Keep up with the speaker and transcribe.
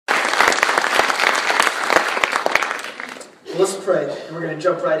Let's pray, and we're going to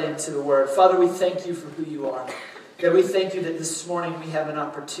jump right into the Word. Father, we thank you for who you are. God, we thank you that this morning we have an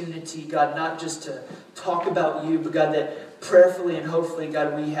opportunity, God, not just to talk about you, but God, that prayerfully and hopefully,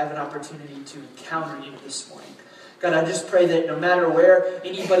 God, we have an opportunity to encounter you this morning. God, I just pray that no matter where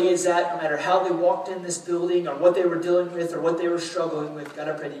anybody is at, no matter how they walked in this building or what they were dealing with or what they were struggling with, God,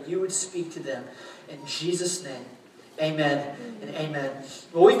 I pray that you would speak to them. In Jesus' name, amen and amen.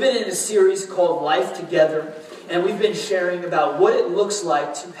 Well, we've been in a series called Life Together, and we've been sharing about what it looks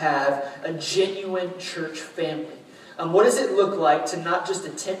like to have a genuine church family. What does it look like to not just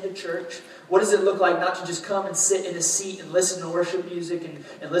attend a church? What does it look like not to just come and sit in a seat and listen to worship music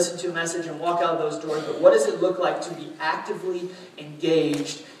and listen to a message and walk out of those doors? But what does it look like to be actively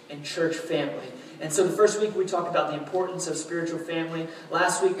engaged in church family? And so the first week we talked about the importance of spiritual family.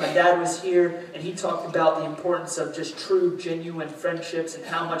 Last week my dad was here and he talked about the importance of just true, genuine friendships and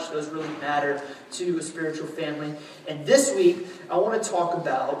how much those really matter to a spiritual family. And this week I want to talk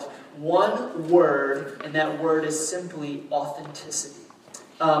about one word, and that word is simply authenticity.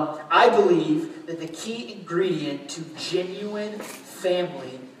 I believe that the key ingredient to genuine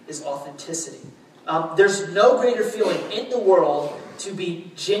family is authenticity. There's no greater feeling in the world to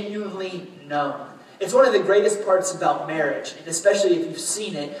be genuinely known. It's one of the greatest parts about marriage, and especially if you've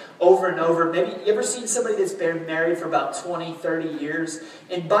seen it over and over. Maybe you ever seen somebody that's been married for about 20, 30 years,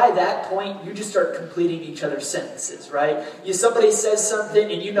 and by that point, you just start completing each other's sentences, right? Somebody says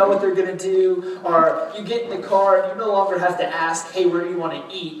something, and you know what they're going to do, or you get in the car, and you no longer have to ask, hey, where do you want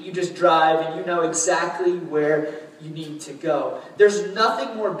to eat? You just drive, and you know exactly where you need to go. There's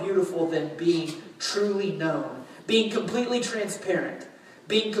nothing more beautiful than being truly known, being completely transparent,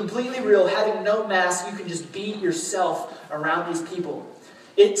 being completely real, having no mask. You can just be yourself around these people.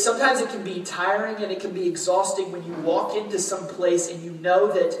 Sometimes it can be tiring and it can be exhausting when you walk into some place and you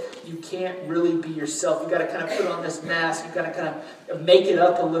know that you can't really be yourself. You've got to kind of put on this mask. You've got to kind of make it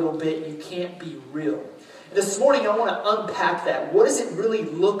up a little bit. You can't be real. And this morning I want to unpack that. What does it really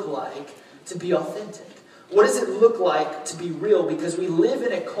look like to be authentic? What does it look like to be real? Because we live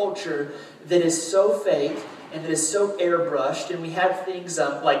in a culture that is so fake and that is so airbrushed, and we have things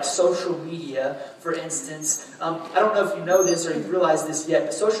like social media, for instance. I don't know if you know this or you've realized this yet,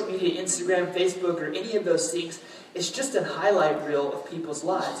 but social media, Instagram, Facebook, or any of those things, it's just a highlight reel of people's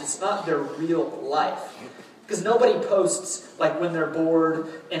lives. It's not their real life. Because nobody posts like when they're bored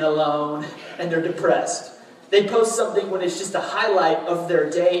and alone and they're depressed. They post something when it's just a highlight of their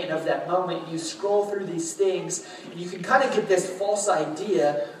day and of that moment. And you scroll through these things and you can kind of get this false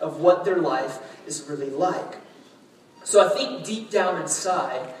idea of what their life is really like. So I think deep down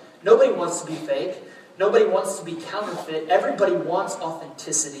inside, nobody wants to be fake. Nobody wants to be counterfeit. Everybody wants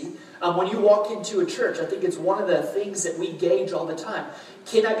authenticity. When you walk into a church, I think it's one of the things that we gauge all the time.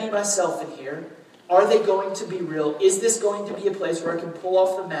 Can I be myself in here? Are they going to be real? Is this going to be a place where I can pull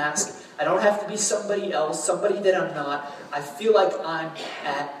off the mask? I don't have to be somebody else, somebody that I'm not. I feel like I'm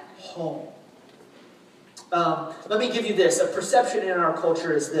at home. Let me give you this. A perception in our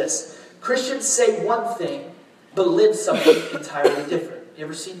culture is this. Christians say one thing, but live something entirely different. You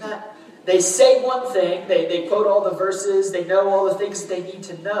ever seen that? They say one thing, they quote all the verses, they know all the things that they need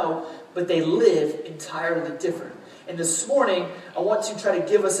to know, but they live entirely different. And this morning, I want to try to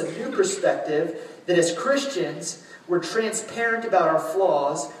give us a new perspective that as Christians, we're transparent about our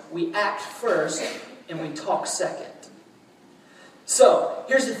flaws, we act first, and we talk second. So,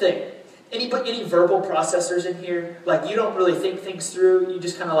 here's the thing. Any verbal processors in here? Like, you don't really think things through. You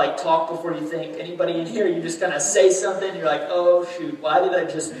just kind of like talk before you think. Anybody in here, you just kind of say something, and you're like, oh, shoot, why did I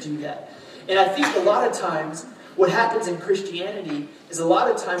just do that? And I think a lot of times, what happens in Christianity is a lot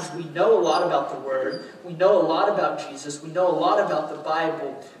of times we know a lot about the Word, we know a lot about Jesus, we know a lot about the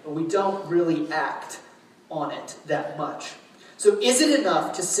Bible, but we don't really act on it that much. So is it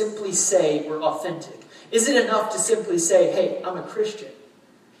enough to simply say we're authentic? Is it enough to simply say, hey, I'm a Christian?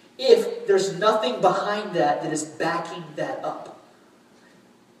 If there's nothing behind that is backing that up.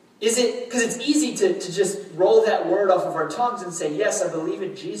 Is it, because it's easy to just roll that word off of our tongues and say, yes, I believe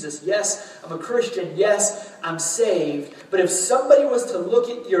in Jesus. Yes, I'm a Christian. Yes, I'm saved. But if somebody was to look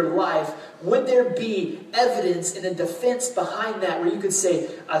at your life, would there be evidence and a defense behind that where you could say,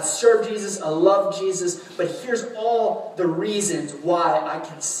 I serve Jesus, I love Jesus, but here's all the reasons why I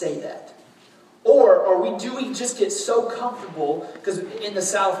can say that? Or do we just get so comfortable, because in the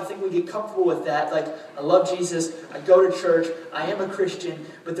South, I think we get comfortable with that, like, I love Jesus, I go to church, I am a Christian,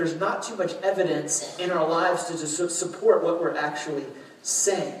 but there's not too much evidence in our lives to just support what we're actually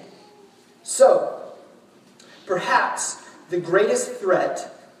saying. So, perhaps the greatest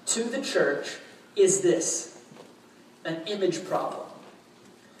threat to the church is this, an image problem.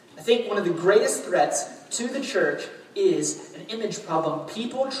 I think one of the greatest threats to the church is an image problem.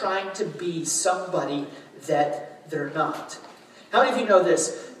 People trying to be somebody that they're not. How many of you know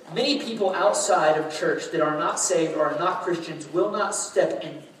this? Many people outside of church that are not saved or are not Christians will not step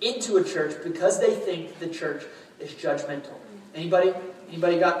into a church because they think the church is judgmental. Anybody?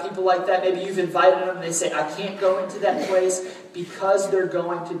 Anybody got people like that? Maybe you've invited them and they say, I can't go into that place because they're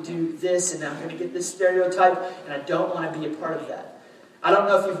going to do this and I'm going to get this stereotype and I don't want to be a part of that. I don't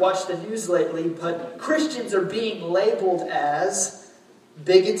know if you've watched the news lately, but Christians are being labeled as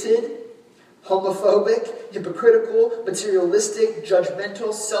bigoted, homophobic, hypocritical, materialistic,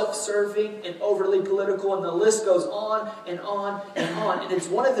 judgmental, self-serving, and overly political, and the list goes on and on and on. And it's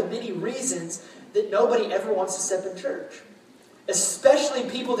one of the many reasons that nobody ever wants to step in church. Especially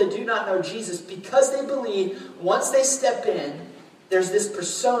people that do not know Jesus, because they believe once they step in, there's this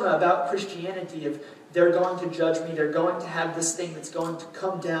persona about Christianity of they're going to judge me, they're going to have this thing that's going to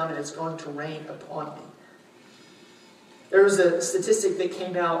come down and it's going to rain upon me. There was a statistic that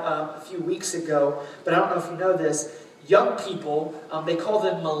came out a few weeks ago, but I don't know if you know this. Young people, they call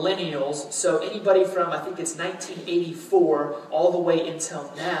them millennials, so anybody from, I think it's 1984, all the way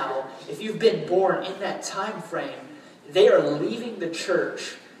until now, if you've been born in that time frame, they are leaving the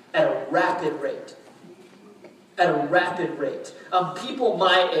church at a rapid rate. At a rapid rate. People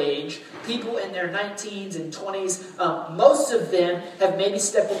my age, people in their 19s and 20s, most of them have maybe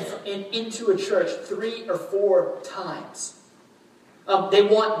stepped into a church 3 or 4 times. They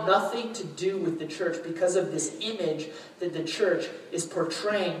want nothing to do with the church because of this image that the church is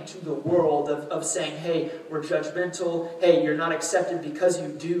portraying to the world of saying, hey, we're judgmental, hey, you're not accepted because you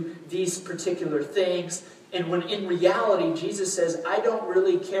do these particular things. And when in reality, Jesus says, I don't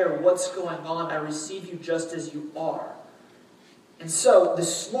really care what's going on. I receive you just as you are. And so,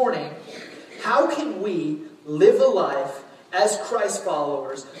 this morning, how can we live a life as Christ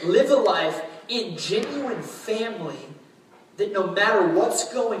followers, live a life in genuine family, that no matter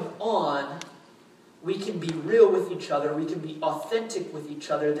what's going on, we can be real with each other, we can be authentic with each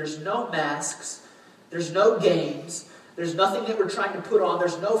other. There's no masks, there's no games, there's nothing that we're trying to put on,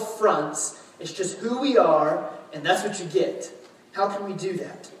 there's no fronts. It's just who we are, and that's what you get. How can we do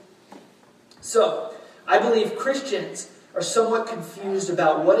that? So, I believe Christians are somewhat confused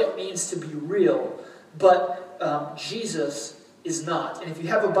about what it means to be real, but Jesus is not. And if you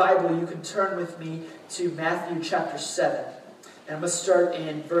have a Bible, you can turn with me to Matthew chapter 7. And I'm going to start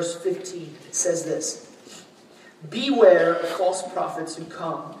in verse 15. It says this: Beware of false prophets who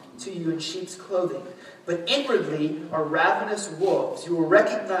come to you in sheep's clothing, but inwardly are ravenous wolves. You will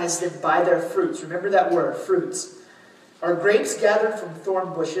recognize them by their fruits. Remember that word, fruits. Are grapes gathered from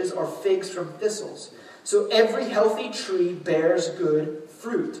thorn bushes, or figs from thistles? So every healthy tree bears good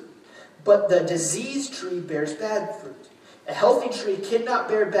fruit, but the diseased tree bears bad fruit. A healthy tree cannot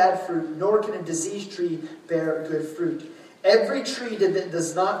bear bad fruit, nor can a diseased tree bear good fruit. Every tree that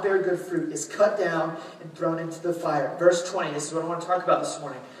does not bear good fruit is cut down and thrown into the fire. Verse 20, this is what I want to talk about this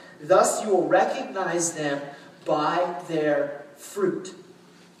morning. Thus you will recognize them by their fruit.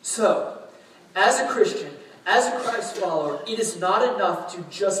 So, as a Christian, as a Christ follower, it is not enough to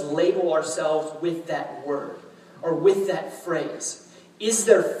just label ourselves with that word or with that phrase. Is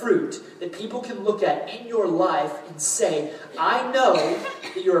there fruit that people can look at in your life and say, I know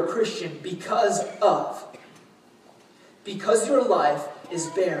that you're a Christian because your life is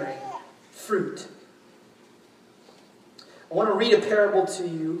bearing fruit. I want to read a parable to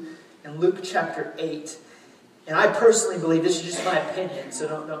you in Luke chapter 8. And I personally believe, this is just my opinion, so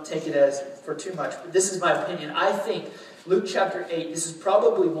don't take it as for too much, but this is my opinion. I think Luke chapter 8, this is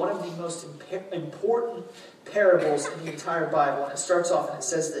probably one of the most important parables in the entire Bible. And it starts off and it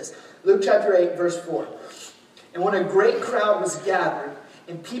says this. Luke chapter 8, verse 4. And when a great crowd was gathered,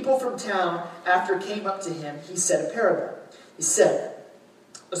 and people from town after came up to him, he said a parable. He said,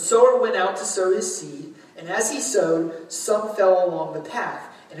 A sower went out to sow his seed, and as he sowed, some fell along the path,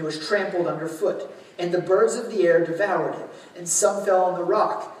 and it was trampled underfoot. And the birds of the air devoured it. And some fell on the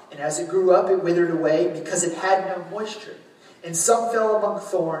rock, and as it grew up, it withered away, because it had no moisture. And some fell among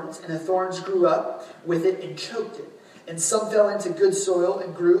thorns, and the thorns grew up with it and choked it. And some fell into good soil,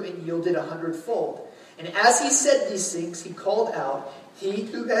 and grew and yielded 100-fold. And as he said these things, he called out, He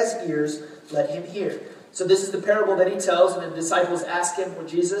who has ears, let him hear. So this is the parable that he tells, and the disciples ask him, Well,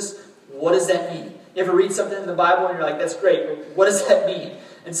 Jesus, what does that mean? You ever read something in the Bible, and you're like, that's great, but what does that mean?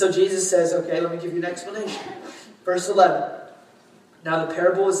 And so Jesus says, okay, let me give you an explanation. Verse 11. Now the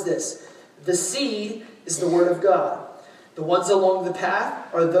parable is this. The seed is the word of God. The ones along the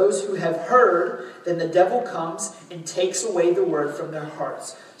path are those who have heard. Then the devil comes and takes away the word from their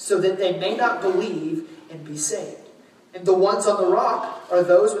hearts, so that they may not believe and be saved. And the ones on the rock are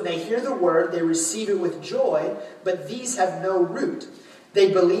those when they hear the word, they receive it with joy, but these have no root.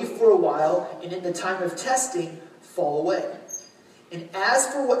 They believe for a while, and in the time of testing, fall away. And as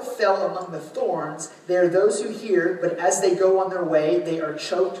for what fell among the thorns, they are those who hear, but as they go on their way, they are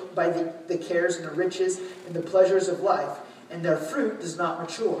choked by the cares and the riches and the pleasures of life, and their fruit does not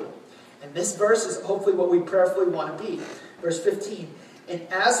mature. And this verse is hopefully what we prayerfully want to be. Verse 15. And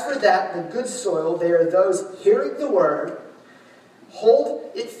as for that, the good soil, they are those hearing the word,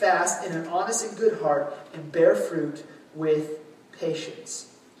 hold it fast in an honest and good heart, and bear fruit with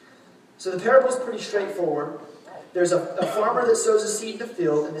patience. So the parable is pretty straightforward. There's a farmer that sows a seed in the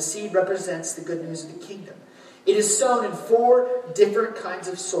field, and the seed represents the good news of the kingdom. It is sown in 4 different kinds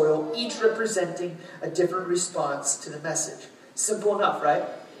of soil, each representing a different response to the message. Simple enough, right?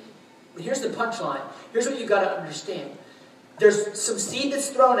 But here's the punchline. Here's what you've got to understand. There's some seed that's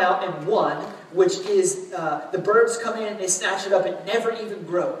thrown out in one, which is the birds come in and they snatch it up. It never even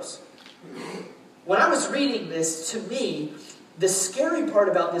grows. When I was reading this, to me, the scary part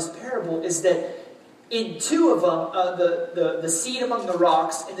about this parable is that in 2 of them, the seed among the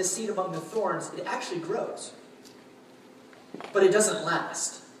rocks and the seed among the thorns, it actually grows. But it doesn't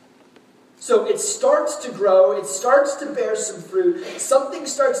last. So it starts to grow, it starts to bear some fruit, something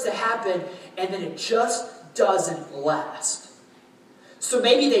starts to happen, and then it just doesn't last. So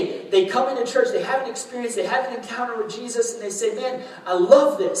maybe they come into church, they have an experience, they have an encounter with Jesus, and they say, man, I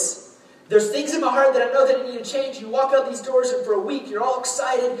love this. There's things in my heart that I know that I need to change. You walk out these doors, and for a week, you're all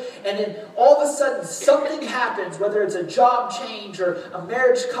excited, and then all of a sudden, something happens, whether it's a job change, or a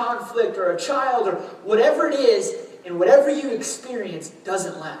marriage conflict, or a child, or whatever it is, and whatever you experience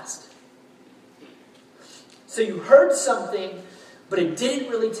doesn't last. So you heard something, but it didn't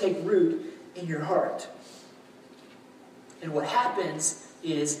really take root in your heart. And what happens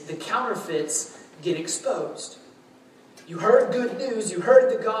is the counterfeits get exposed. You heard good news, you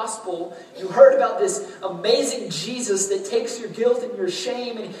heard the gospel, you heard about this amazing Jesus that takes your guilt and your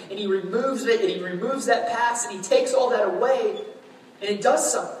shame, and he removes it, and he removes that past, and he takes all that away, and it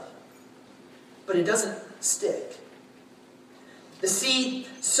does something. But it doesn't stick. The seed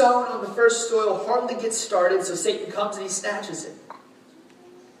sown on the first soil hardly gets started, so Satan comes and he snatches it.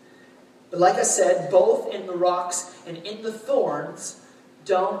 But like I said, both in the rocks and in the thorns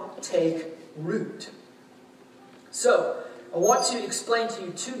don't take root. So, I want to explain to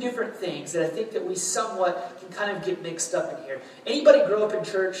you 2 different things that I think that we somewhat can kind of get mixed up in here. Anybody grow up in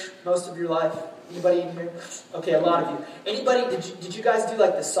church most of your life? Anybody in here? Okay, a lot of you. Anybody, did you guys do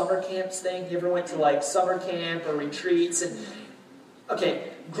like the summer camps thing? You ever went to like summer camp or retreats? And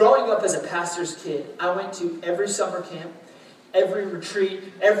okay, growing up as a pastor's kid, I went to every summer camp, every retreat,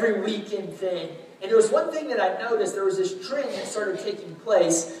 every weekend thing. And there was one thing that I noticed, there was this trend that started taking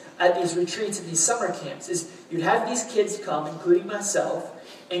place at these retreats and these summer camps, is you'd have these kids come, including myself,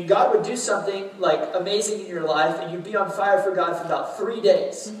 and God would do something like amazing in your life, and you'd be on fire for God for about 3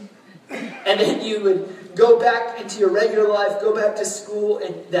 days. And then you would go back into your regular life, go back to school,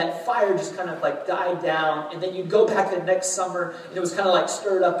 and that fire just kind of like died down, and then you'd go back the next summer, and it was kind of like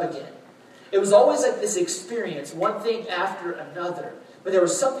stirred up again. It was always like this experience, one thing after another. But there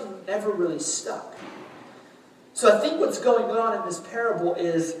was something that never really stuck. So I think what's going on in this parable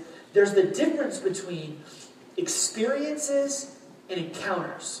is there's the difference between experiences and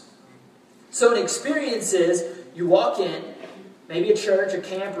encounters. So in experiences, you walk in, maybe a church, a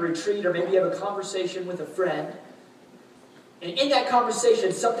camp, a retreat, or maybe you have a conversation with a friend. And in that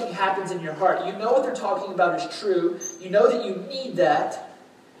conversation, something happens in your heart. You know what they're talking about is true. You know that you need that.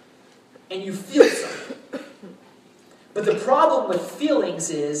 And you feel something. But the problem with feelings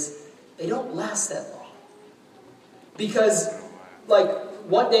is they don't last that long. Because, like,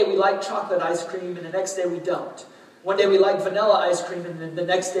 one day we like chocolate ice cream and the next day we don't. One day we like vanilla ice cream and then the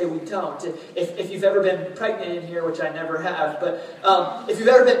next day we don't. If you've ever been pregnant in here, which I never have, but if you've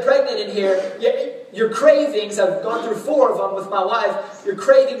ever been pregnant in here, your cravings, I've gone through 4 of them with my wife, your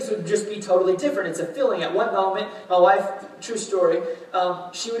cravings would just be totally different. It's a feeling. At one moment, my wife, true story,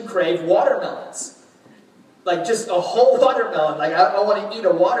 she would crave watermelons. Like just a whole watermelon. Like I want to eat a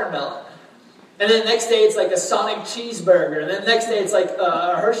watermelon. And then the next day it's like a Sonic cheeseburger. And then the next day it's like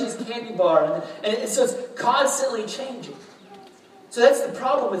a Hershey's candy bar. And so it's constantly changing. So that's the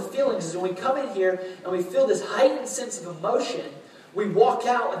problem with feelings, is when we come in here and we feel this heightened sense of emotion, we walk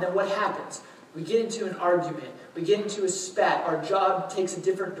out and then what happens? We get into an argument. We get into a spat. Our job takes a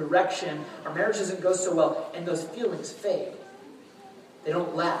different direction. Our marriage doesn't go so well. And those feelings fade. They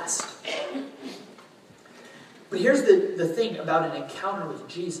don't last. But here's the thing about an encounter with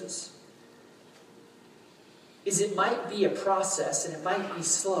Jesus. is it might be a process and it might be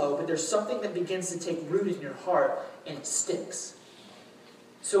slow, but there's something that begins to take root in your heart and it sticks.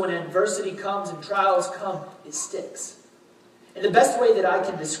 So when adversity comes and trials come, it sticks. And the best way that I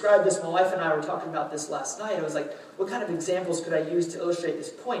can describe this, my wife and I were talking about this last night. I was like, what kind of examples could I use to illustrate this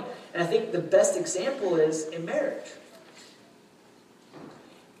point? And I think the best example is in marriage.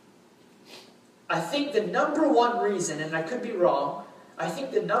 I think the number one reason, and I could be wrong, I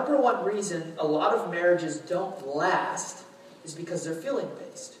think the number one reason a lot of marriages don't last is because they're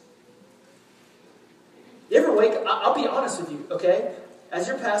feeling-based. You ever wake up, I'll be honest with you, okay? As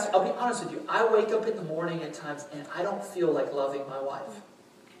your pastor, I'll be honest with you. I wake up in the morning at times and I don't feel like loving my wife.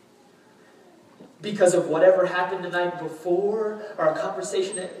 Because of whatever happened the night before, or a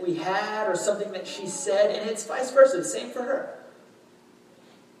conversation that we had, or something that she said, and it's vice versa, the same for her.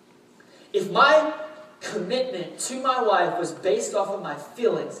 If my commitment to my wife was based off of my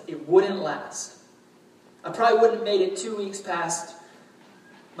feelings, it wouldn't last. I probably wouldn't have made it 2 weeks past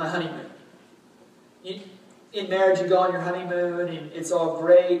my honeymoon. In marriage, you go on your honeymoon, and it's all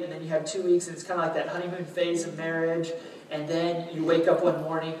great, and then you have 2 weeks, and it's kind of like that honeymoon phase of marriage, and then you wake up one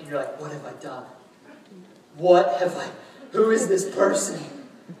morning, and you're like, what have I done? Who is this person?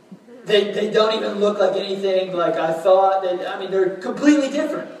 They don't even look like anything like I thought. They're completely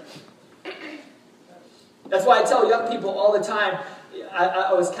different. That's why I tell young people all the time.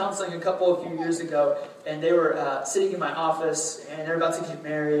 I was counseling a few years ago, and they were sitting in my office, and they're about to get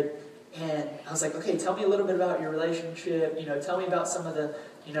married. And I was like, okay, tell me a little bit about your relationship. Tell me about some of the,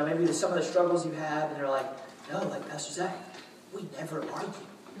 maybe some of the struggles you have. And they're like, no, like Pastor Zach, we never argue.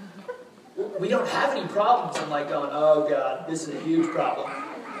 We don't have any problems. I'm like going, oh God, this is a huge problem.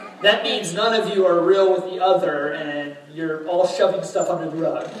 That means none of you are real with the other, and you're all shoving stuff under the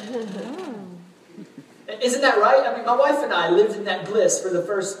rug. Isn't that right? My wife and I lived in that bliss for the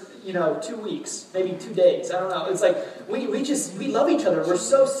first, 2 weeks, maybe 2 days. I don't know. It's like, we love each other. We're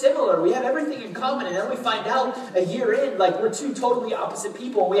so similar. We have everything in common. And then we find out a year in, like, we're two totally opposite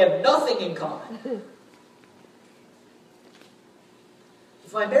people, and we have nothing in common.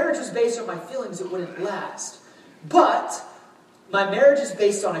 If my marriage was based on my feelings, it wouldn't last. But my marriage is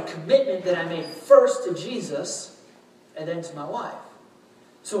based on a commitment that I made first to Jesus and then to my wife.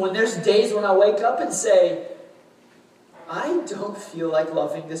 So when there's days when I wake up and say, I don't feel like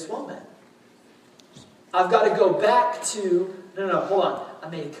loving this woman, I've got to go back to, hold on. I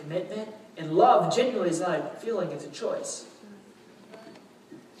made a commitment, and love genuinely is not a feeling, it's a choice.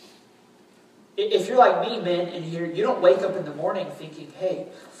 If you're like me, men, in here, you don't wake up in the morning thinking, hey,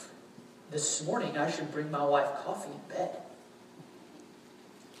 this morning I should bring my wife coffee in bed.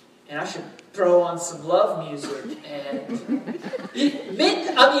 And I should throw on some love music. And women,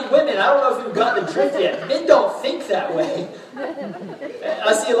 I don't know if you've gotten the drift yet. Men don't think that way.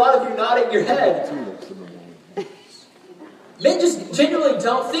 I see a lot of you nodding your head. Men just genuinely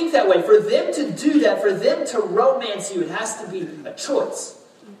don't think that way. For them to do that, for them to romance you, it has to be a choice.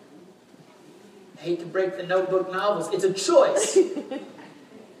 I hate to break the Notebook novels. It's a choice.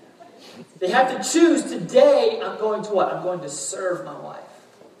 They have to choose, today I'm going to what? I'm going to serve my wife.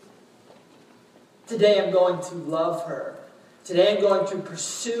 Today I'm going to love her. Today I'm going to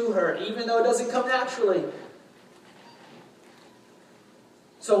pursue her, even though it doesn't come naturally.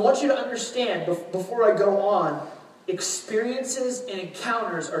 So I want you to understand, before I go on, experiences and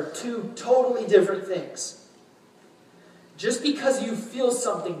encounters are two totally different things. Just because you feel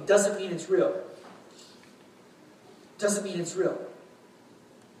something doesn't mean it's real. Doesn't mean it's real.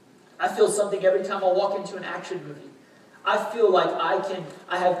 I feel something every time I walk into an action movie. I feel like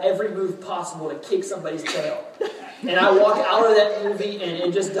I have every move possible to kick somebody's tail. And I walk out of that movie and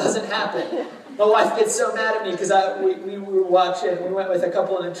it just doesn't happen. My wife gets so mad at me because we were watching, we went with a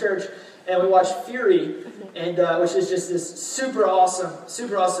couple in the church and we watched Fury, and which is just this super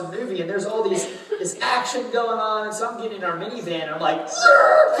awesome movie. And there's all this action going on, and so I'm getting in our minivan and I'm like,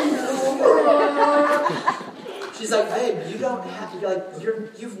 she's like, babe, you don't have to,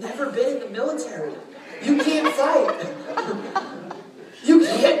 you've never been in the military. You can't fight. You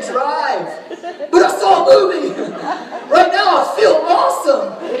can't drive. But I saw a movie. Right now I feel awesome.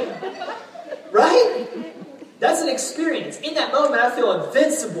 Right? That's an experience. In that moment I feel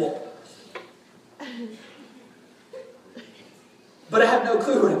invincible. But I have no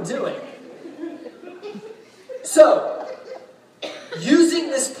clue what I'm doing. So, using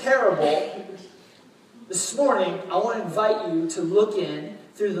this parable, this morning I want to invite you to look in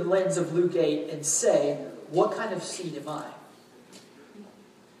through the lens of Luke 8 and say, what kind of seed am I?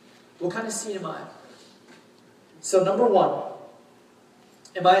 What kind of seed am I? So number one,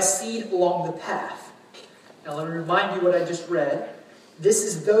 am I a seed along the path? Now let me remind you what I just read. This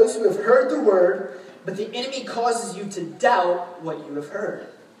is those who have heard the word but the enemy causes you to doubt what you have heard.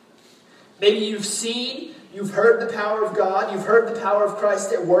 Maybe you've heard the power of God, you've heard the power of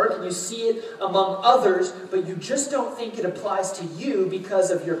Christ at work, and you see it among others, but you just don't think it applies to you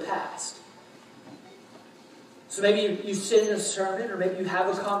because of your past. So maybe you sit in a sermon, or maybe you have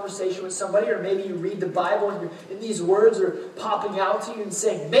a conversation with somebody, or maybe you read the Bible and these words are popping out to you and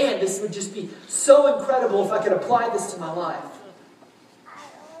saying, man, this would just be so incredible if I could apply this to my life.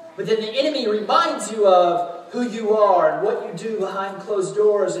 But then the enemy reminds you of who you are and what you do behind closed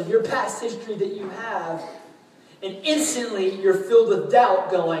doors and your past history that you have. And instantly you're filled with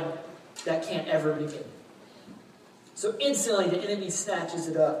doubt going, that can't ever begin. So instantly the enemy snatches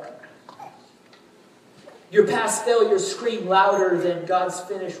it up. Your past failures scream louder than God's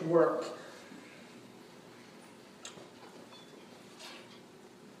finished work.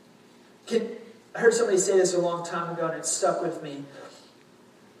 I heard somebody say this a long time ago and it stuck with me.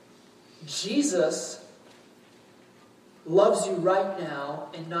 Jesus loves you right now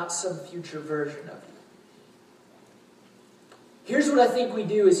and not some future version of you. Here's what I think we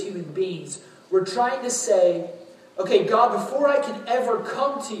do as human beings. We're trying to say, okay, God, before I can ever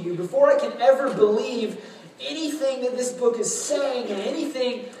come to you, before I can ever believe anything that this book is saying and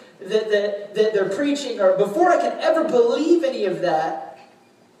anything that they're preaching, or before I can ever believe any of that,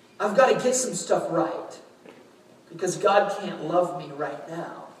 I've got to get some stuff right. Because God can't love me right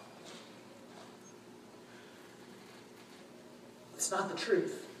now. It's not the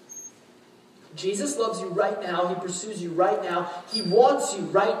truth. Jesus loves you right now. He pursues you right now. He wants you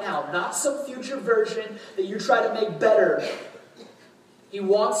right now. Not some future version that you try to make better. He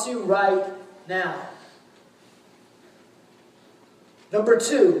wants you right now. Number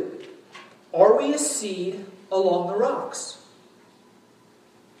 2, are we a seed along the rocks?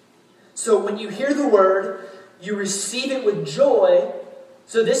 So when you hear the word, you receive it with joy.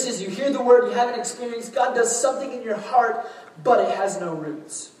 So this is, you hear the word, you haven't experienced, God does something in your heart, but it has no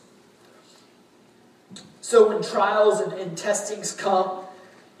roots. So when trials and testings come,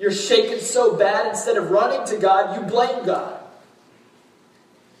 you're shaken so bad, instead of running to God, you blame God.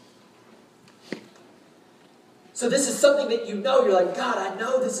 So this is something that you know. You're like, God, I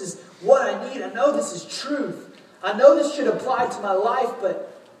know this is what I need. I know this is truth. I know this should apply to my life, but...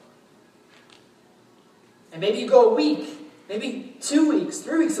 And maybe you go a week, maybe 2 weeks,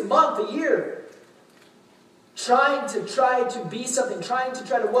 3 weeks, a month, a year, trying to be something, trying to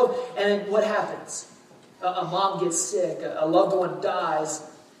whoa. And then what happens? A mom gets sick, a loved one dies,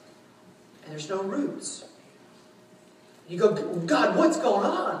 and there's no roots. You go, God, what's going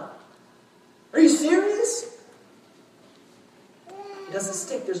on? Are you serious? It doesn't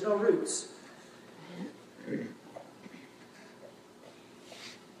stick. There's no roots.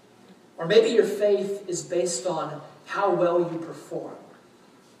 Or maybe your faith is based on how well you perform.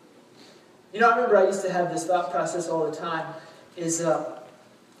 You know, I remember I used to have this thought process all the time, is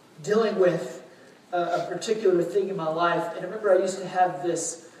dealing with a particular thing in my life. And I remember I used to have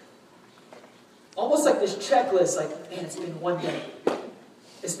this, almost like this checklist, like, man, it's been 1 day.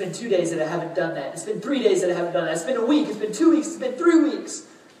 It's been 2 days that I haven't done that. It's been 3 days that I haven't done that. It's been a week. It's been 2 weeks. It's been 3 weeks.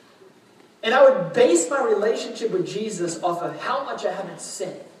 And I would base my relationship with Jesus off of how much I haven't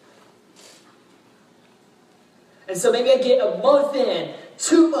sinned. And so maybe I get a month in,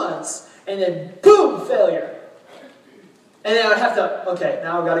 2 months, and then boom, failure. And then I would have to, okay,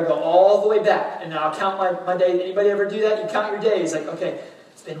 now I've got to go all the way back. And now I'll count my day. Anybody ever do that? You count your days. Like, okay,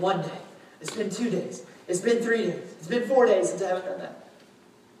 it's been 1 day. It's been 2 days. It's been 3 days. It's been 4 days since I haven't done that.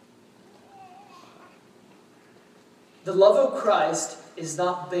 The love of Christ is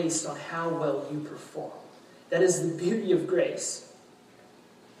not based on how well you perform. That is the beauty of grace.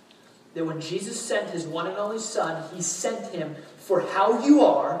 That when Jesus sent His one and only Son, He sent Him for how you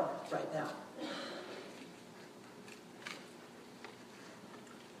are right now.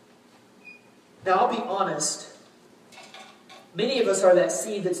 Now, I'll be honest. Many of us are that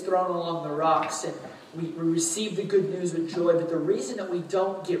seed that's thrown along the rocks, and we receive the good news with joy, but the reason that we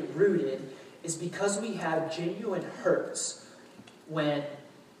don't get rooted is because we have genuine hurts when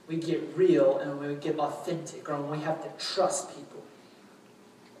we get real and when we get authentic, or when we have to trust people.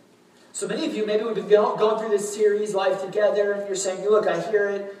 So many of you, maybe we've been going through this series, Life Together, and you're saying, look, I hear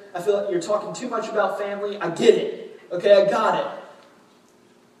it. I feel like you're talking too much about family. I get it. Okay, I got it.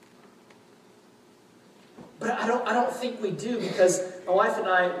 But I don't think we do, because my wife and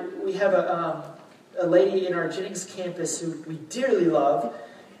I, we have a lady in our Jennings campus who we dearly love,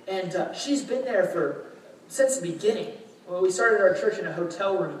 and she's been there since the beginning. Well, we started our church in a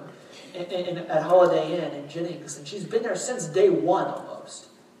hotel room at Holiday Inn in Jennings, and she's been there since day one almost.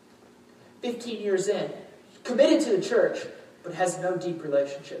 15 years in. Committed to the church. but has no deep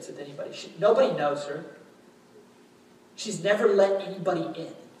relationships with anybody. Nobody knows her. She's never let anybody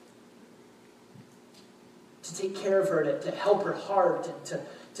in to take care of her, to help her heart,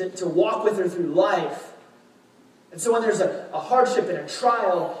 and to walk with her through life. And so when there's a hardship and a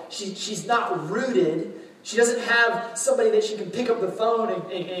trial, she's not rooted. She doesn't have somebody that she can pick up the phone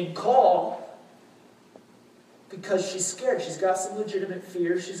and call because she's scared. She's got some legitimate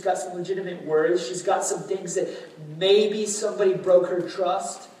fears. She's got some legitimate worries. She's got some things that maybe somebody broke her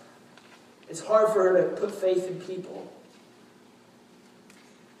trust. It's hard for her to put faith in people.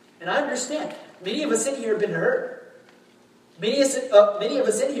 And I understand. Many of us in here have been hurt. Many of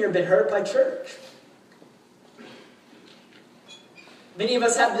us in here have been hurt by church. Many of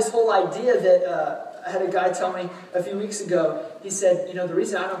us have this whole idea that I had a guy tell me a few weeks ago. He said, the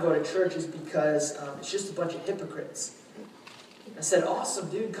reason I don't go to church is because it's just a bunch of hypocrites. I said, awesome,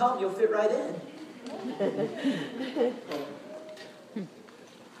 dude, come, you'll fit right in.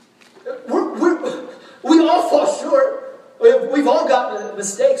 We all fall short. We've all got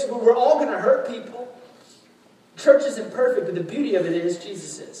mistakes. We're all going to hurt people. Church isn't perfect, but the beauty of it is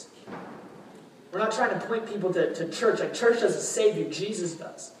Jesus is. We're not trying to point people to church. Like, church doesn't save you. Jesus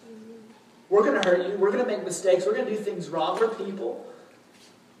does. We're going to hurt you. We're going to make mistakes. We're going to do things wrong. We're people.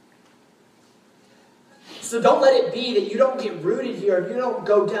 So don't let it be that you don't get rooted here and you don't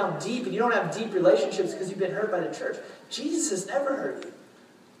go down deep and you don't have deep relationships because you've been hurt by the church. Jesus has never hurt you.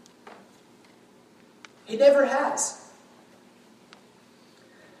 He never has.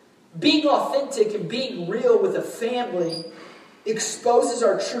 Being authentic and being real with a family exposes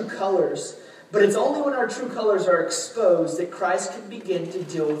our true colors. But it's only when our true colors are exposed that Christ can begin to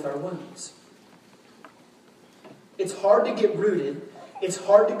deal with our wounds. It's hard to get rooted. It's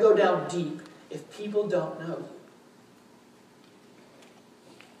hard to go down deep if people don't know you.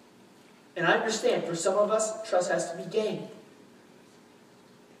 And I understand, for some of us, trust has to be gained.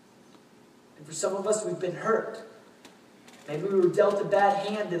 And for some of us, we've been hurt. Maybe we were dealt a bad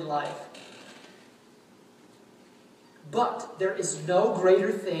hand in life. But there is no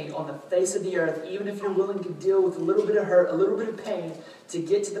greater thing on the face of the earth, even if you're willing to deal with a little bit of hurt, a little bit of pain, to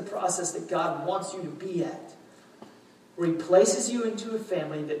get to the process that God wants you to be at. Where He places you into a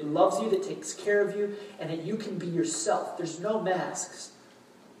family that loves you, that takes care of you, and that you can be yourself. There's no masks.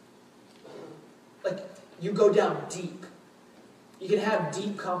 Like, you go down deep. You can have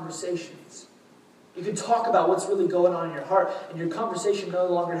deep conversations. You can talk about what's really going on in your heart, and your conversation no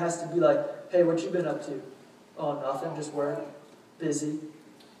longer has to be like, hey, what you been up to? Oh, nothing, just work, busy.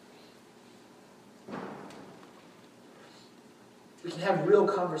 We can have real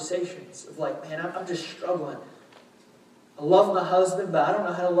conversations of like, man, I'm just struggling. I love my husband, but I don't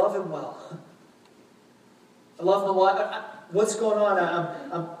know how to love him well. I love my wife. What's going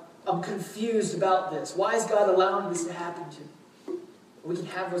on? I'm confused about this. Why is God allowing this to happen to me? We can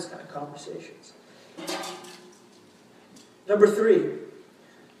have those kind of conversations. Number 3,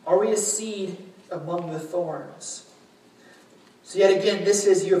 are we a seed among the thorns? So yet again, this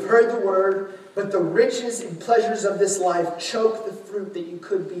is, you have heard the word, but the riches and pleasures of this life choke the fruit that you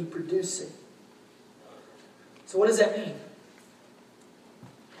could be producing. So what does that mean?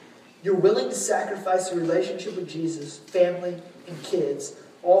 You're willing to sacrifice your relationship with Jesus, family, and kids,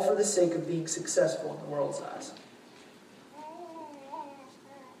 all for the sake of being successful in the world's eyes.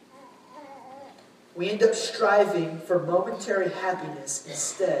 We end up striving for momentary happiness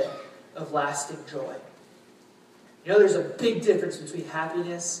instead of lasting joy. You know, there's a big difference between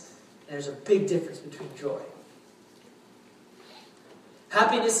happiness and there's a big difference between joy.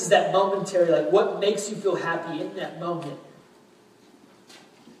 Happiness is that momentary, like what makes you feel happy in that moment.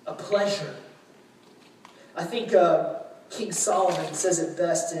 A pleasure. I think King Solomon says it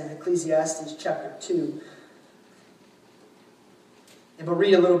best in Ecclesiastes chapter 2. And we'll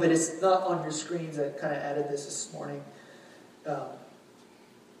read a little bit. It's not on your screens. I kind of added this morning. I'm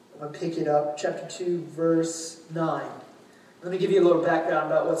going to pick it up. Chapter 2, verse 9. Let me give you a little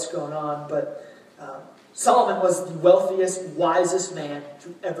background about what's going on. But Solomon was the wealthiest, wisest man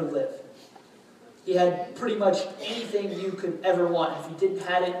to ever live. He had pretty much anything you could ever want. If he didn't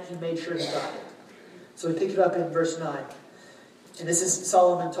have it, he made sure he got it. So we pick it up in verse 9. And this is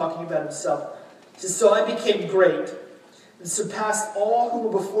Solomon talking about himself. He says, "So I became great and surpassed all who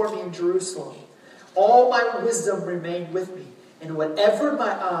were before me in Jerusalem. All my wisdom remained with me, and whatever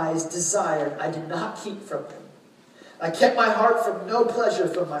my eyes desired, I did not keep from them. I kept my heart from no pleasure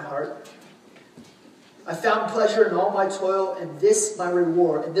from my heart. I found pleasure in all my toil, and this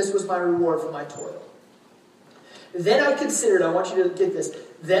was my reward for my toil. Then I considered," I want you to get this,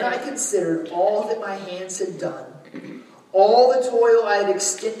 "then I considered all that my hands had done, all the toil I had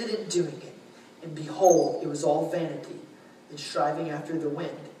extended in doing it, and behold, it was all vanity than striving after the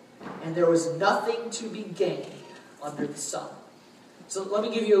wind. And there was nothing to be gained under the sun. So let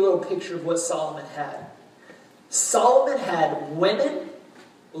me give you a little picture of what Solomon had. Solomon had women,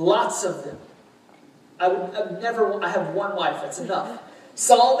 lots of them. I have one wife, that's enough.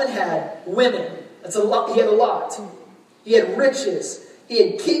 Solomon had women, that's a lot. He had a lot. He had riches,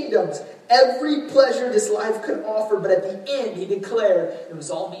 he had kingdoms, every pleasure this life could offer, but at the end he declared it was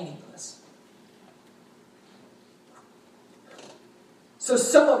all meaningless. So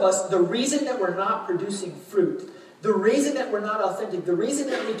some of us, the reason that we're not producing fruit, the reason that we're not authentic, the reason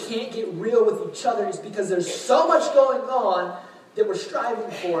that we can't get real with each other is because there's so much going on that we're striving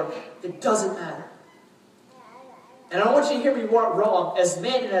for that doesn't matter. And I don't want you to hear me wrong. As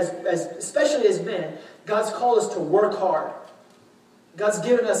men, and especially as men, God's called us to work hard. God's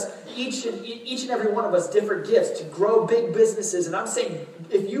given us, each and every one of us, different gifts to grow big businesses. And I'm saying,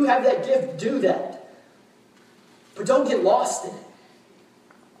 if you have that gift, do that. But don't get lost in it.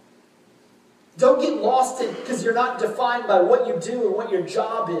 Don't get lost in, because you're not defined by what you do and what your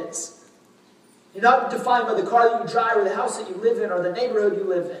job is. You're not defined by the car that you drive or the house that you live in or the neighborhood you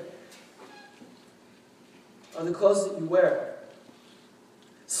live in or the clothes that you wear.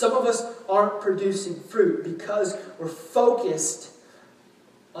 Some of us aren't producing fruit because we're focused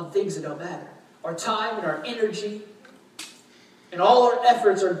on things that don't matter. Our time and our energy and all our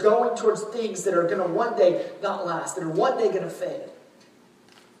efforts are going towards things that are going to one day not last, that are one day going to fade.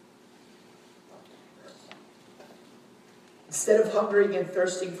 Instead of hungering and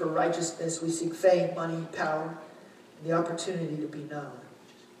thirsting for righteousness, we seek fame, money, power, and the opportunity to be known.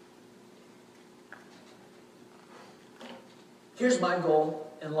 Here's my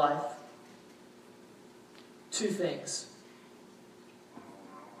goal in life. 2 things.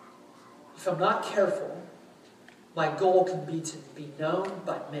 If I'm not careful, my goal can be to be known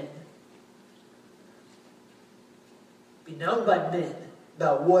by men. Be known by men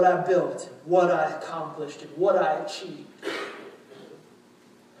about what I built, and what I accomplished, and what I achieved.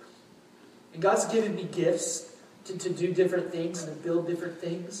 And God's given me gifts to do different things and to build different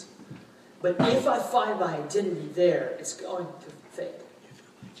things. But if I find my identity there, it's going to fade.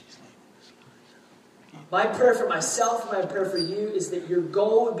 My prayer for myself, my prayer for you is that your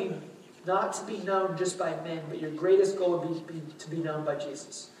goal would be not to be known just by men, but your greatest goal would be to be known by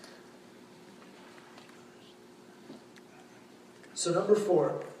Jesus. So number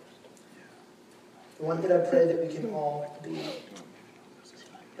 4, the one that I pray that we can all be.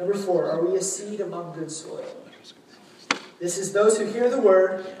 Number 4, are we a seed among good soil? This is those who hear the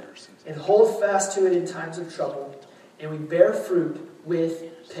word and hold fast to it in times of trouble, and we bear fruit with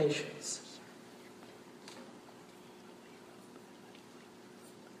patience.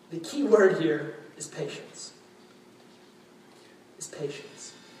 The key word here is patience. Is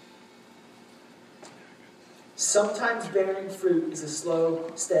patience. Sometimes bearing fruit is a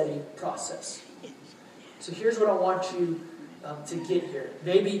slow, steady process. So here's what I want you to get here.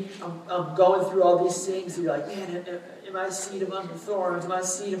 Maybe I'm going through all these things and you're like, man, am I a seed among the thorns? Am I a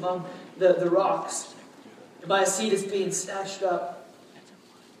seed among the rocks? Am I a seed that's being snatched up?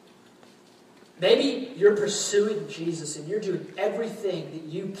 Maybe you're pursuing Jesus and you're doing everything that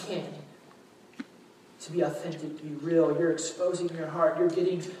you can to be authentic, to be real. You're exposing your heart. You're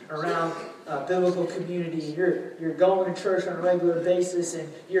getting around biblical community. You're going to church on a regular basis, and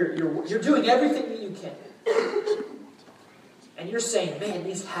you're doing everything that you can. And you're saying, man,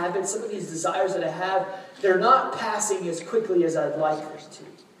 these habits, some of these desires that I have, they're not passing as quickly as I'd like them to.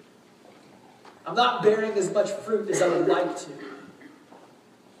 I'm not bearing as much fruit as I would like to.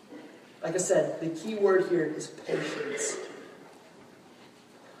 Like I said, the key word here is patience.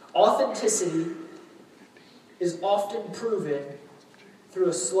 Authenticity is often proven through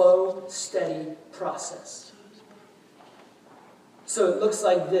a slow, steady process. So it looks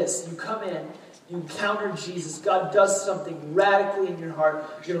like this. You come in, you encounter Jesus. God does something radically in your heart.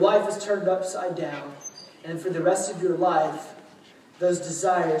 Your life is turned upside down. And for the rest of your life, those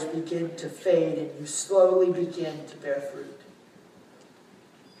desires begin to fade and you slowly begin to bear fruit.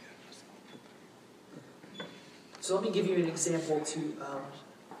 So let me give you an example to,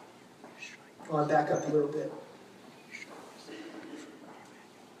 I want to back up a little bit.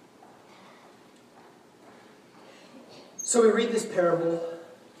 So we read this parable,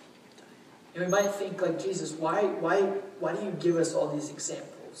 and we might think, like, Jesus, why do you give us all these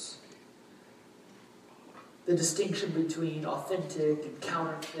examples? The distinction between authentic and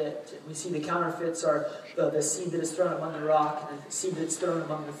counterfeit. And we see the counterfeits are the seed that is thrown among the rock and the seed that's thrown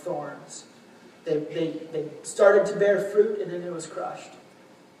among the thorns. They started to bear fruit, and then it was crushed.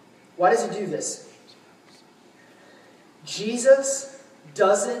 Why does he do this? Jesus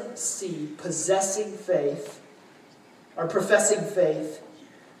doesn't see possessing faith are professing faith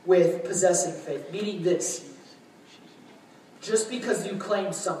with possessing faith. Meaning this: just because you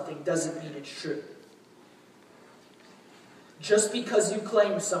claim something doesn't mean it's true. Just because you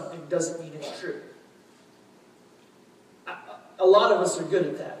claim something doesn't mean it's true. A lot of us are good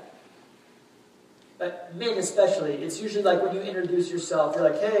at that. Men especially. It's usually like when you introduce yourself, you're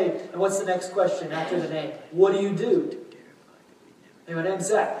like, hey, and what's the next question after the name? What do you do? Hey, my name's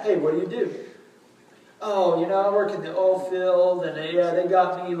Zach. Hey, what do you do? Oh, I work in the oil field, and they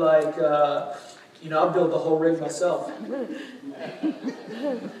got me like, I'll build the whole rig myself.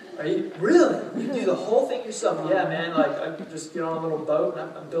 Are you really? You do the whole thing yourself? Yeah, man. Like, I just get on a little boat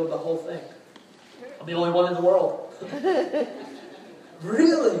and I build the whole thing. I'm the only one in the world.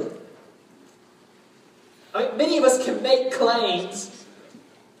 Really? I mean, many of us can make claims,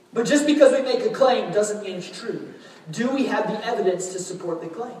 but just because we make a claim doesn't mean it's true. Do we have the evidence to support the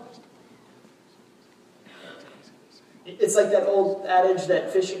claim? It's like that old adage,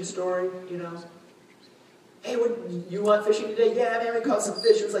 that fishing story, Hey, you want fishing today? Yeah, man, we caught some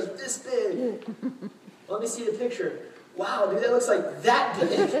fish. It was like this big. Let me see the picture. Wow, dude, that looks like that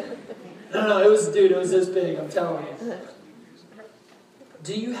big. No, it was this big, I'm telling you.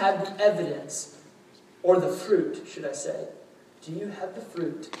 Do you have the evidence, or the fruit, should I say? Do you have the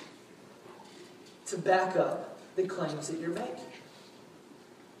fruit to back up the claims that you're making?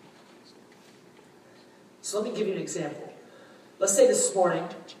 So let me give you an example. Let's say this morning,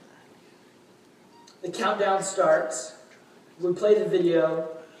 the countdown starts, we play the video,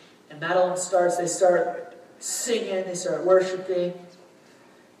 and Madeline starts, they start singing, they start worshiping,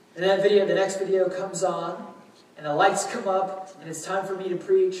 and the next video comes on, and the lights come up, and it's time for me to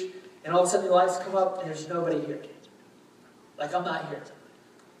preach, and all of a sudden the lights come up, and there's nobody here. Like, I'm not here.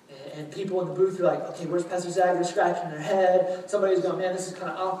 And people in the booth are like, okay, where's Pastor Zach? They're scratching their head. Somebody's going, man, this is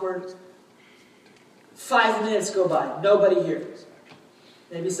kind of awkward. 5 minutes go by, nobody here.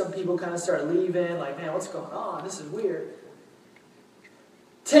 Maybe some people kind of start leaving, like, man, what's going on? This is weird.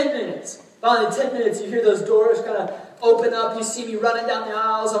 10 minutes. Finally, 10 minutes, you hear those doors kind of open up. You see me running down the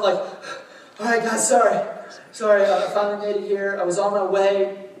aisles. I'm like, all right, guys, sorry. I finally made it here. I was on my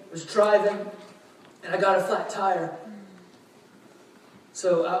way. I was driving, and I got a flat tire.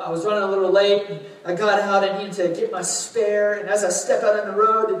 So I was running a little late, and I got out. I needed to get my spare, and as I step out on the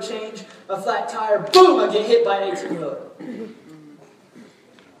road to change my flat tire, boom, I get hit by an 18-wheeler.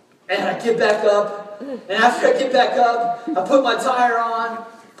 And I get back up, and after I get back up, I put my tire on,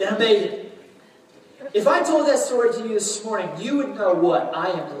 and I made it. If I told that story to you this morning, you would know what?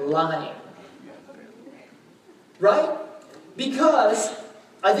 I am lying. Right? Because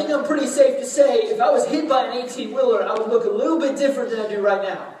I think I'm pretty safe to say if I was hit by an 18-wheeler, I would look a little bit different than I do right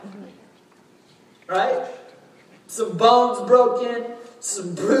now. Right? Some bones broken,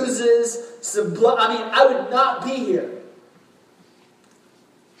 some bruises, some blood. I mean, I would not be here.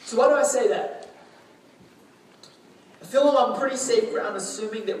 So why do I say that? I feel I'm pretty safe ground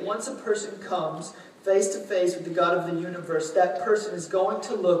assuming that once a person comes face to face with the God of the universe, that person is going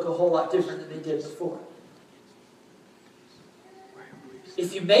to look a whole lot different than they did before.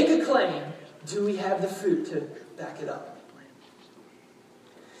 If you make a claim, do we have the fruit to back it up?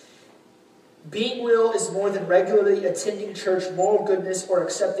 Being real is more than regularly attending church, moral goodness, or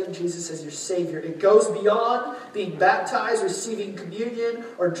accepting Jesus as your Savior. It goes beyond being baptized, receiving communion,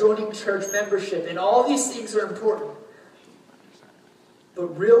 or joining church membership. And all these things are important.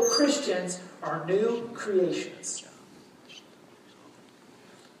 But real Christians are new creations.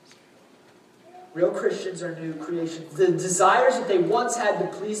 Real Christians are new creations. The desires that they once had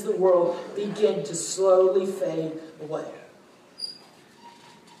to please the world begin to slowly fade away.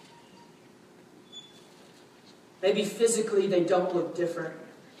 Maybe physically they don't look different.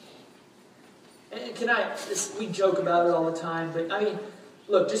 And we joke about it all the time, but I mean,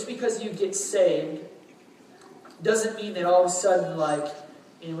 look, just because you get saved doesn't mean that all of a sudden, like,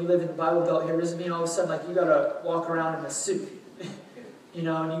 we live in the Bible Belt here, doesn't mean all of a sudden, like, you gotta walk around in a suit. And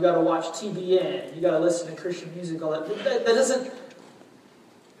you gotta watch TBN, you gotta listen to Christian music, all that. That doesn't,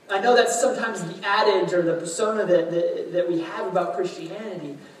 I know that's sometimes the adage or the persona that we have about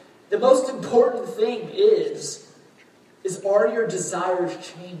Christianity. The most important thing is are your desires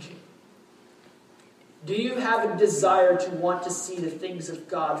changing? Do you have a desire to want to see the things of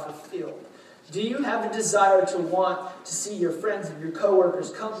God fulfilled? Do you have a desire to want to see your friends and your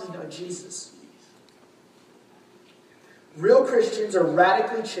coworkers come to know Jesus? Real Christians are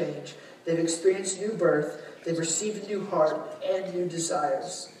radically changed. They've experienced new birth. They've received a new heart and new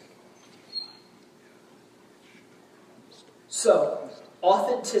desires. So,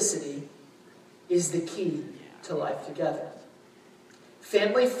 authenticity is the key to life together.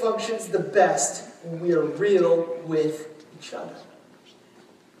 Family functions the best when we are real with each other.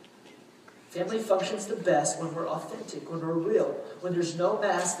 Family functions the best when we're authentic, when we're real, when there's no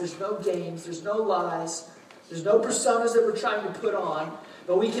mask, there's no games, there's no lies, there's no personas that we're trying to put on,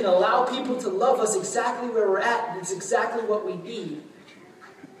 but we can allow people to love us exactly where we're at, and it's exactly what we need.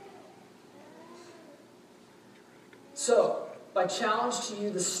 So, my challenge to you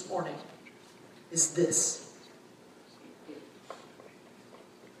this morning is this.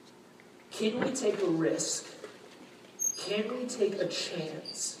 Can we take a risk? Can we take a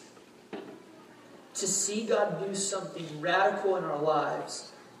chance to see God do something radical in our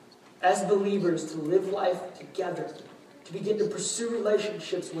lives as believers, to live life together, to begin to pursue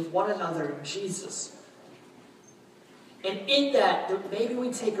relationships with one another in Jesus? And in that maybe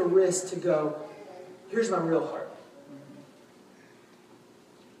we take a risk to go, here's my real heart.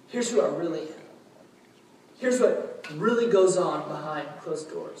 Here's who I really am. Here's what really goes on behind closed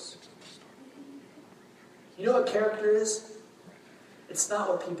doors. You know what character is? It's not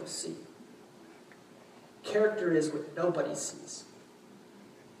what people see. Character is what nobody sees.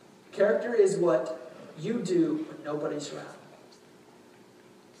 Character is what you do when nobody's around.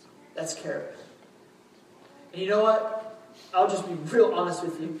 That's character. And you know what? I'll just be real honest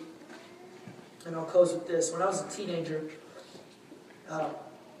with you. And I'll close with this. When I was a teenager,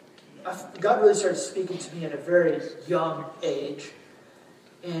 God really started speaking to me at a very young age.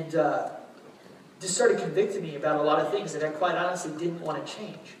 And just started convicting me about a lot of things that I quite honestly didn't want to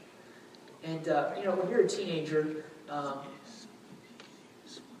change. And, when you're a teenager,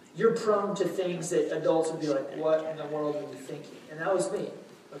 you're prone to things that adults would be like, what in the world are you thinking? And that was me,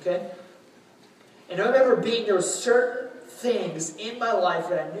 okay? And I remember there were certain things in my life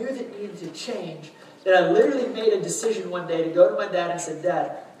that I knew that needed to change, that I literally made a decision one day to go to my dad and said,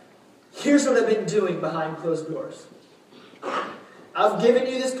 Dad, here's what I've been doing behind closed doors. I've given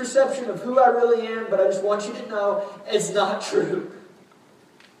you this perception of who I really am, but I just want you to know it's not true.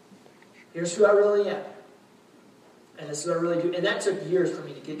 Here's who I really am. And this is what I really do. And that took years for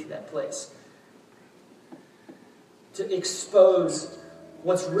me to get to that place. To expose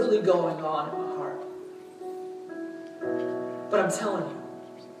what's really going on in my heart. But I'm telling you,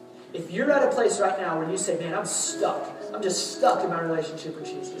 if you're at a place right now where you say, man, I'm stuck. I'm just stuck in my relationship with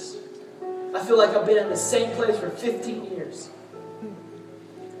Jesus. I feel like I've been in the same place for 15 years.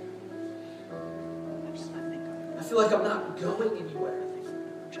 I feel like I'm not going anywhere.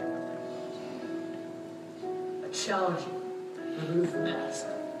 I challenge you, remove the mask.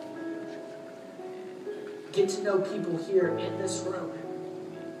 Get to know people here in this room.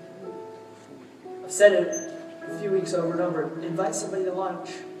 I've said it a few weeks over and over. Invite somebody to lunch.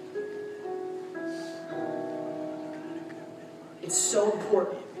 It's so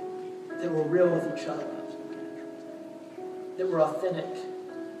important that we're real with each other. That we're authentic.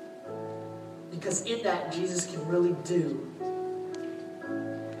 Because in that, Jesus can really do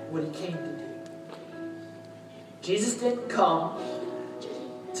what he came to do. Jesus didn't come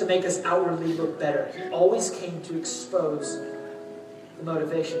to make us outwardly look better. He always came to expose the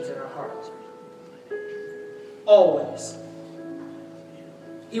motivations in our heart. Always.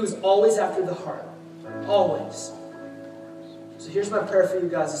 He was always after the heart. Always. So here's my prayer for you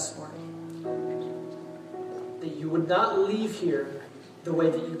guys this morning. That you would not leave here the way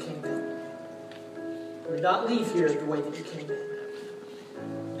that you came in. You would not leave here the way that you came in.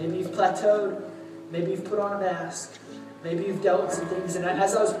 Maybe you've plateaued. Maybe you've put on a mask. Maybe you've dealt with some things. And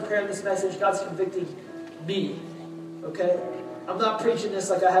as I was preparing this message, God's convicting me. Okay? I'm not preaching this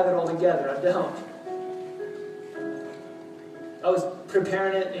like I have it all together. I don't. I was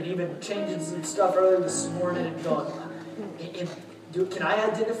preparing it and even changing some stuff earlier this morning and going, can I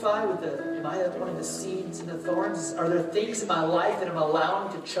identify with am I one of the seeds and the thorns? Are there things in my life that I'm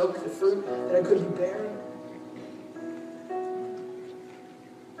allowing to choke the fruit that I could be bearing?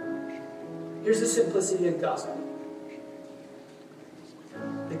 Here's the simplicity of the gospel.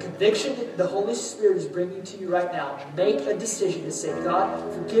 The conviction that the Holy Spirit is bringing to you right now, make a decision to say,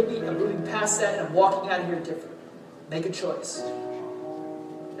 God, forgive me, I'm moving past that and I'm walking out of here different. Make a choice.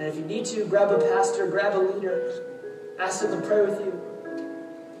 And if you need to, grab a pastor, grab a leader, ask them to pray with you.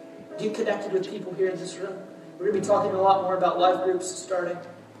 Get connected with people here in this room. We're going to be talking a lot more about life groups starting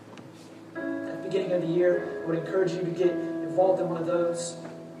at the beginning of the year. I would encourage you to get involved in one of those.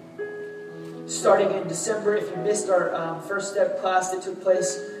 Starting in December, if you missed our First Step class that took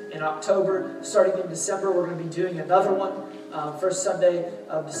place in October, starting in December, we're going to be doing another one. First Sunday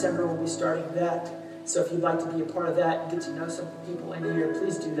of December, we'll be starting that. So if you'd like to be a part of that and get to know some people in here,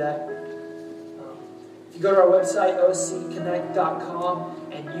 please do that. If you you go to our website,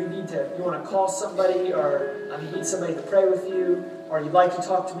 occonnect.com, and you want to call somebody, or you need somebody to pray with you, or you'd like to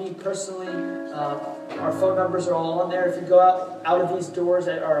talk to me personally, our phone numbers are all on there. If you go out of these doors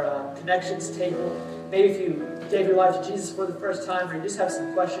at our connections table, maybe if you gave your life to Jesus for the first time, or you just have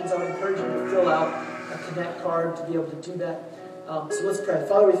some questions, I would encourage you to fill out a Connect card to be able to do that. So let's pray.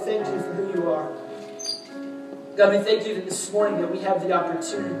 Father, we thank you for who you are. God, we thank you that this morning that we have the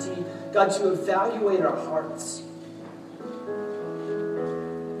opportunity, God, to evaluate our hearts.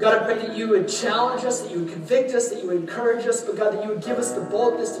 God, I pray that you would challenge us, that you would convict us, that you would encourage us, but God, that you would give us the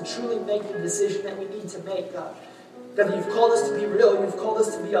boldness to truly make the decision that we need to make, God. God, that you've called us to be real, you've called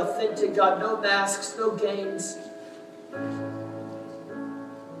us to be authentic, God, no masks, no games.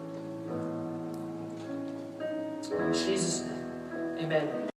 In Jesus' name, amen.